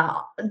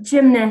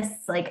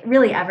 gymnasts, like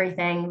really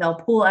everything. They'll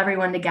pull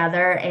everyone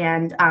together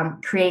and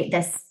create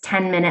this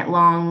 10-minute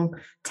long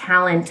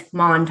talent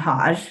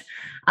montage.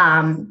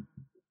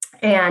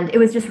 And it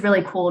was just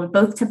really cool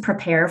both to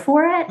prepare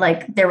for it.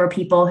 Like there were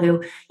people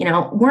who,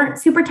 weren't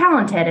super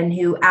talented and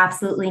who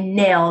absolutely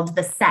nailed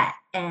the set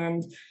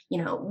and,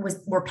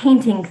 were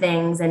painting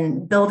things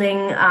and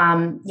building,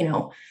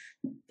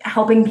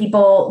 helping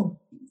people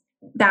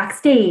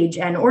backstage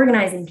and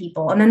organizing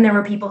people. And then there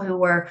were people who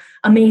were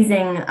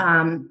amazing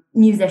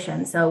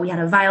musicians. So we had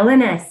a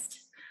violinist.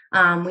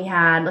 We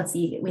had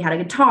a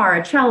guitar,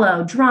 a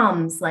cello,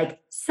 drums, like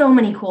so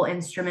many cool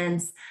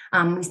instruments.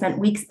 We spent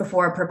weeks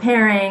before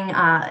preparing,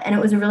 and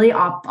it was a really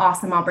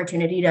awesome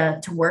opportunity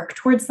to work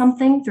towards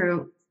something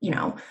through,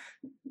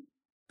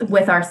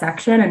 with our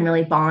section and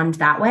really bond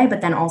that way,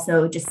 but then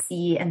also just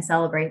see and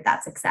celebrate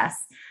that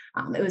success.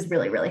 It was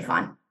really, really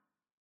fun.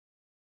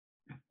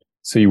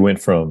 So you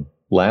went from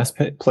last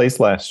place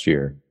last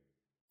year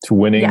to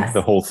winning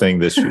the whole thing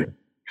this year.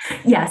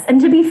 Yes. And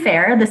to be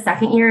fair, the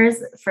second years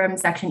from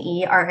Section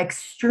E are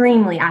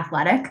extremely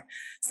athletic.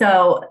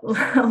 So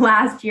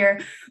last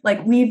year,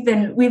 like we've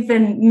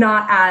been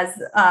not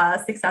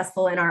as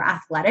successful in our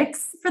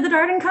athletics for the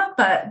Darden Cup,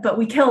 but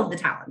we killed the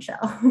talent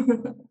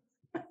show.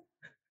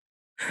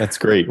 That's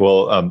great.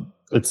 Well,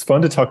 it's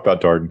fun to talk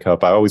about Darden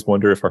Cup. I always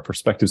wonder if our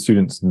prospective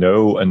students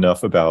know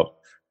enough about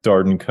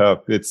Darden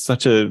Cup. It's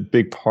such a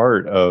big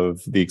part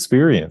of the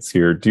experience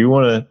here. Do you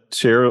want to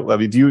share? I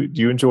mean, do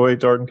you enjoy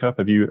Darden Cup?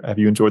 Have you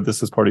enjoyed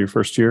this as part of your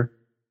first year?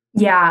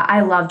 Yeah,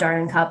 I love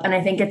Darden Cup, and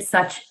I think it's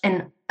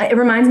it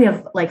reminds me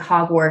of like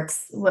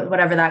Hogwarts,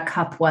 whatever that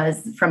cup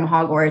was from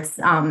Hogwarts.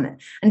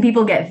 And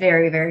people get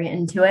very, very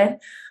into it.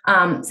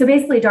 So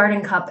basically,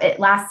 Darden Cup, it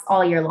lasts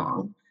all year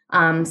long.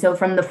 So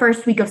from the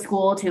first week of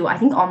school to I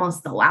think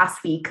almost the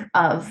last week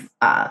of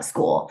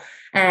school,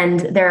 and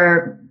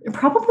there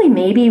probably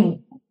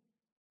maybe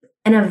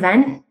an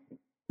event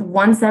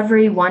once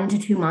every 1 to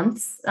 2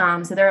 months.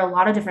 So there are a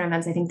lot of different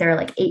events. I think there are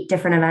like 8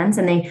 different events,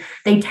 and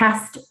they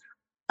test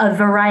a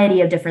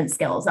variety of different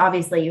skills.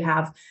 Obviously, you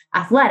have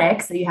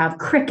athletics, so you have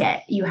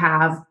cricket, you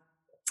have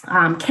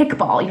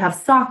kickball, you have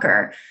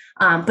soccer,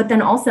 but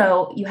then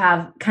also you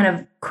have kind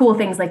of cool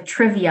things like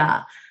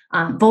trivia,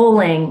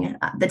 bowling,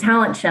 the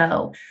talent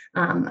show.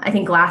 I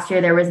think last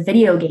year there was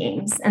video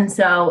games, and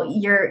so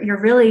you're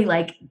really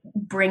like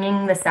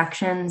bringing the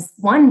sections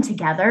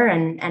together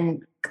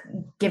and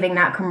giving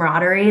that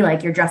camaraderie.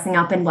 Like you're dressing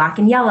up in black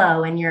and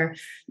yellow, and you're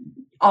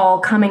all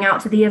coming out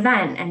to the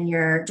event, and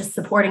you're just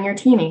supporting your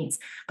teammates.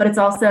 But it's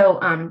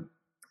also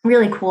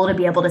really cool to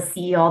be able to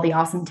see all the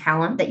awesome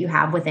talent that you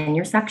have within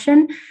your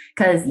section.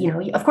 Because,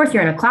 of course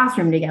you're in a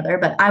classroom together,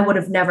 but I would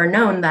have never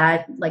known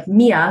that like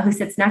Mia, who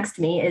sits next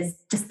to me, is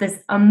just this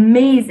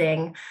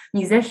amazing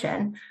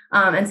musician.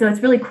 And so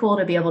it's really cool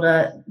to be able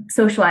to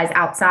socialize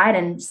outside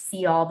and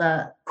see all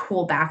the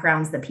cool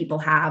backgrounds that people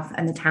have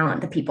and the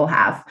talent that people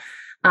have.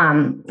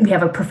 We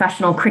have a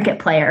professional cricket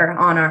player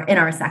in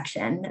our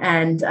section,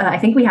 and I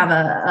think we have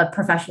a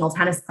professional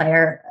tennis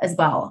player as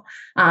well.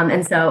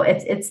 And so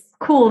it's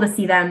cool to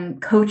see them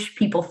coach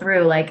people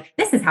through like,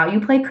 this is how you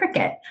play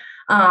cricket,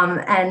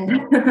 and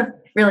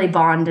really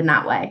bond in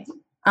that way.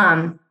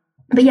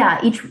 But yeah,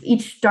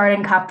 each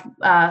Darden Cup,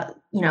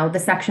 the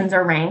sections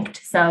are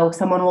ranked, so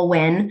someone will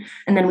win,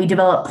 and then we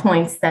develop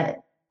points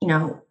that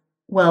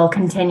will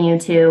continue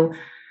to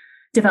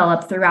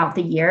develop throughout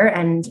the year.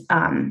 And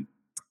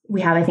we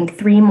have, I think,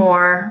 2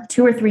 or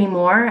 3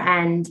 more,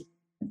 and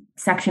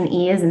Section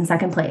E is in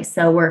second place.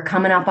 So we're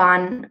coming up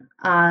on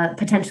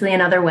potentially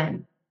another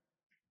win.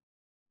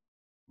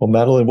 Well,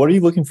 Madeleine, what are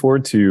you looking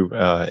forward to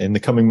in the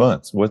coming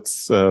months?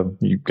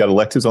 You've got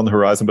electives on the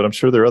horizon, but I'm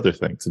sure there are other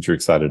things that you're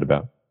excited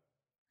about.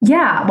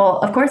 Yeah, well,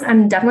 of course,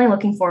 I'm definitely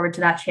looking forward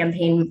to that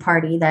champagne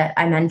party that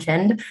I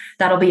mentioned.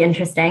 That'll be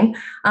interesting.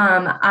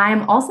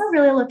 I'm also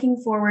really looking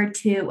forward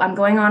to, I'm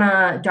going on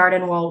a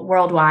Darden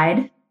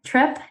worldwide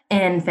trip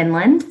in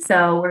Finland.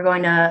 So we're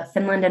going to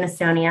Finland and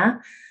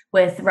Estonia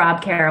with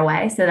Rob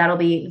Caraway. So that'll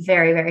be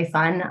very, very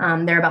fun.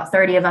 There are about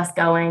 30 of us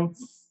going.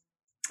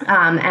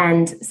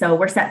 And so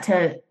we're set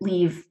to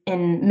leave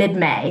in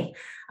mid-May.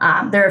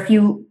 There are a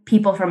few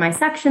people from my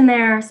section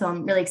there, so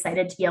I'm really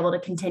excited to be able to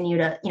continue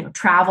to,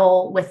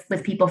 travel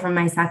with people from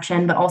my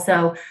section, but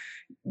also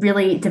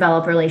really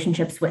develop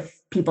relationships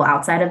with people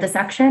outside of the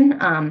section.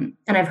 And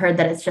I've heard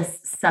that it's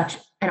just such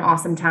an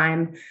awesome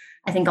time.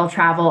 I think I'll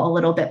travel a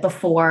little bit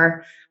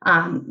before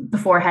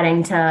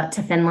heading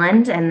to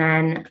Finland, and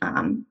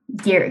then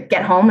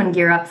get home and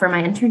gear up for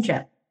my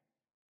internship.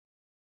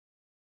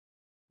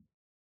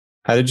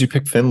 How did you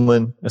pick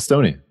Finland,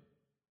 Estonia?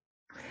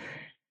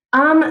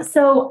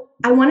 So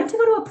I wanted to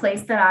go to a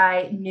place that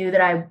I knew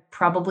that I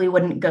probably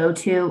wouldn't go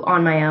to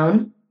on my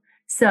own.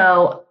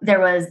 So there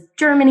was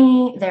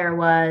Germany, there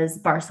was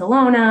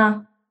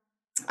Barcelona,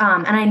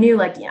 and I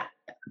knew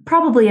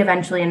probably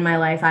eventually in my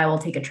life I will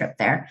take a trip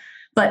there.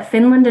 But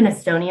Finland and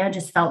Estonia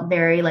just felt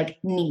very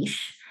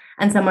niche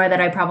and somewhere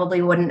that I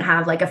probably wouldn't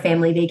have a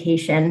family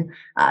vacation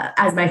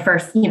as my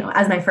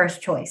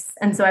first choice.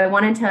 And so I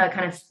wanted to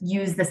kind of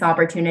use this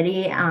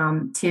opportunity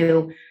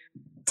to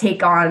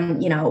take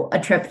on, a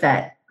trip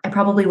that I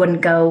probably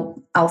wouldn't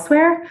go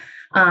elsewhere.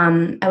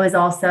 I'm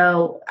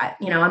also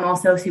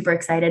super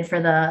excited for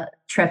the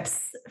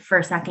trips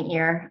for second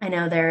year. I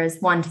know there's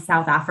one to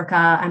South Africa.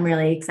 I'm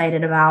really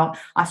excited about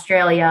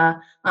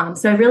Australia.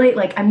 So I really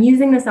I'm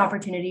using this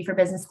opportunity for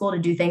business school to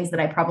do things that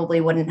I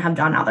probably wouldn't have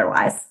done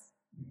otherwise.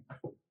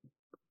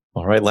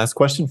 All right. Last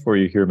question for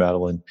you here,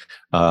 Madeleine.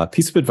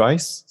 Piece of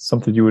advice,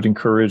 something you would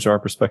encourage our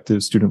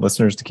prospective student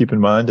listeners to keep in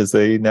mind as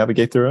they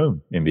navigate their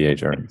own MBA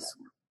journeys.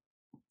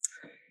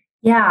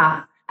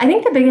 Yeah, I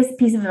think the biggest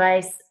piece of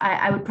advice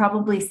I would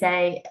probably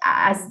say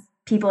as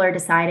people are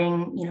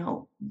deciding,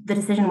 the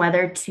decision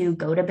whether to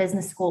go to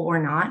business school or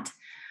not,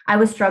 I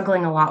was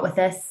struggling a lot with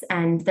this.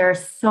 And there are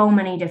so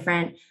many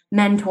different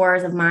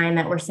mentors of mine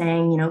that were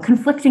saying,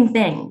 conflicting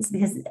things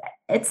because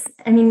it's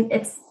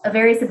a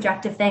very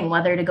subjective thing,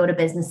 whether to go to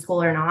business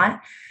school or not.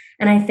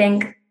 And I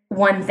think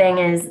one thing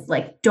is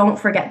don't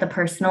forget the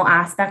personal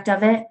aspect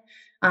of it.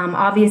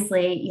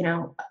 Obviously,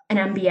 an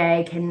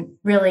MBA can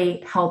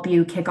really help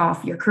you kick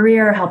off your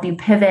career, help you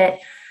pivot,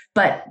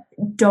 but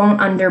don't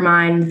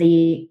undermine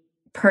the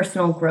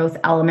personal growth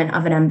element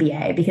of an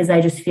MBA because I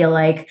just feel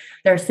like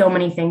there are so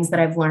many things that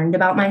I've learned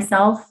about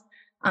myself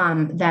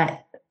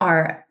that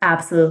are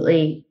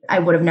absolutely, I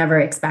would have never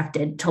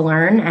expected to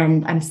learn.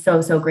 And I'm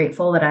so, so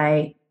grateful that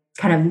I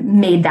kind of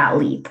made that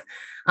leap.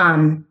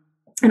 And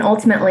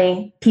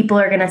ultimately, people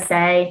are going to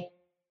say,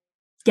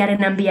 get an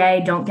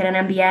MBA, don't get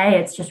an MBA.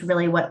 It's just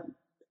really what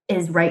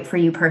is right for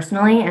you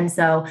personally. And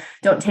so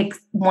don't take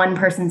one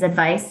person's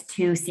advice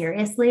too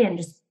seriously and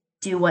just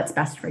do what's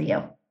best for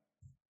you.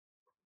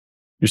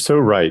 You're so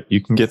right.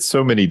 You can get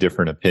so many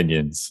different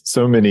opinions,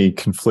 so many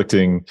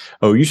conflicting,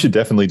 oh, you should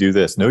definitely do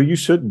this. No, you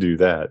shouldn't do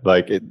that.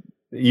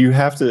 You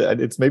have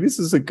to, maybe this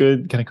is a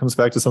good, kind of comes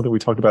back to something we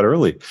talked about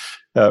earlier.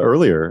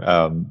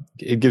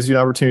 It gives you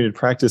an opportunity to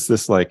practice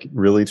this,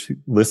 really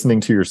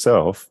listening to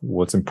yourself,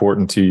 what's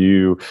important to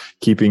you,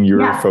 keeping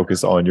your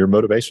focus on your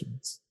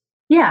motivations.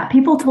 Yeah.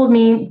 People told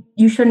me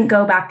you shouldn't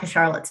go back to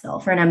Charlottesville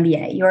for an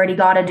MBA. You already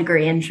got a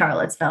degree in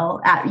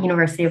Charlottesville at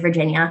University of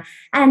Virginia,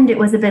 and it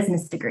was a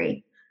business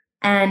degree.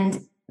 And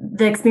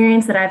the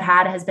experience that I've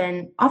had has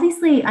been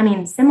obviously,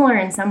 similar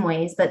in some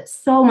ways, but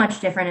so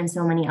much different in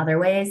so many other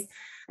ways.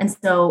 And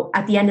so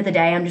at the end of the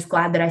day, I'm just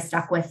glad that I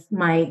stuck with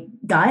my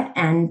gut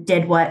and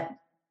did what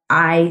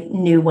I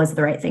knew was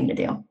the right thing to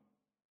do.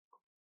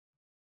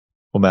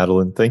 Well,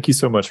 Madeleine, thank you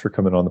so much for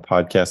coming on the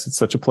podcast. It's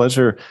such a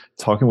pleasure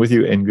talking with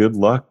you, and good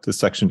luck to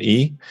Section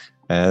E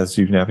as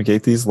you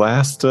navigate these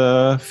last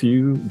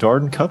few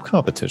Darden Cup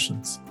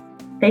competitions.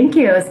 Thank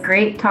you. It was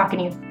great talking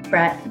to you,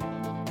 Brett.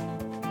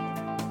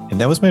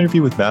 And that was my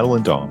interview with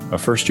Madeleine Daum, a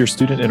first-year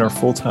student in our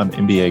full-time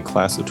MBA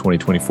class of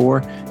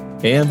 2024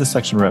 and the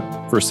section rep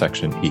for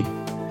Section E.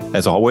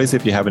 As always,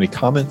 if you have any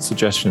comments,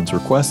 suggestions,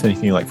 requests,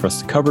 anything you'd like for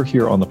us to cover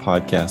here on the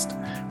podcast,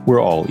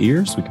 we're all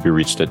ears. We can be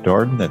reached at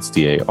Darden, that's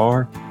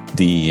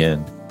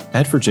DARDEN,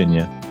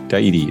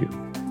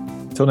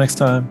 @virginia.edu. Until next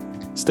time,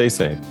 stay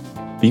safe,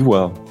 be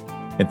well,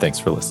 and thanks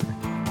for listening.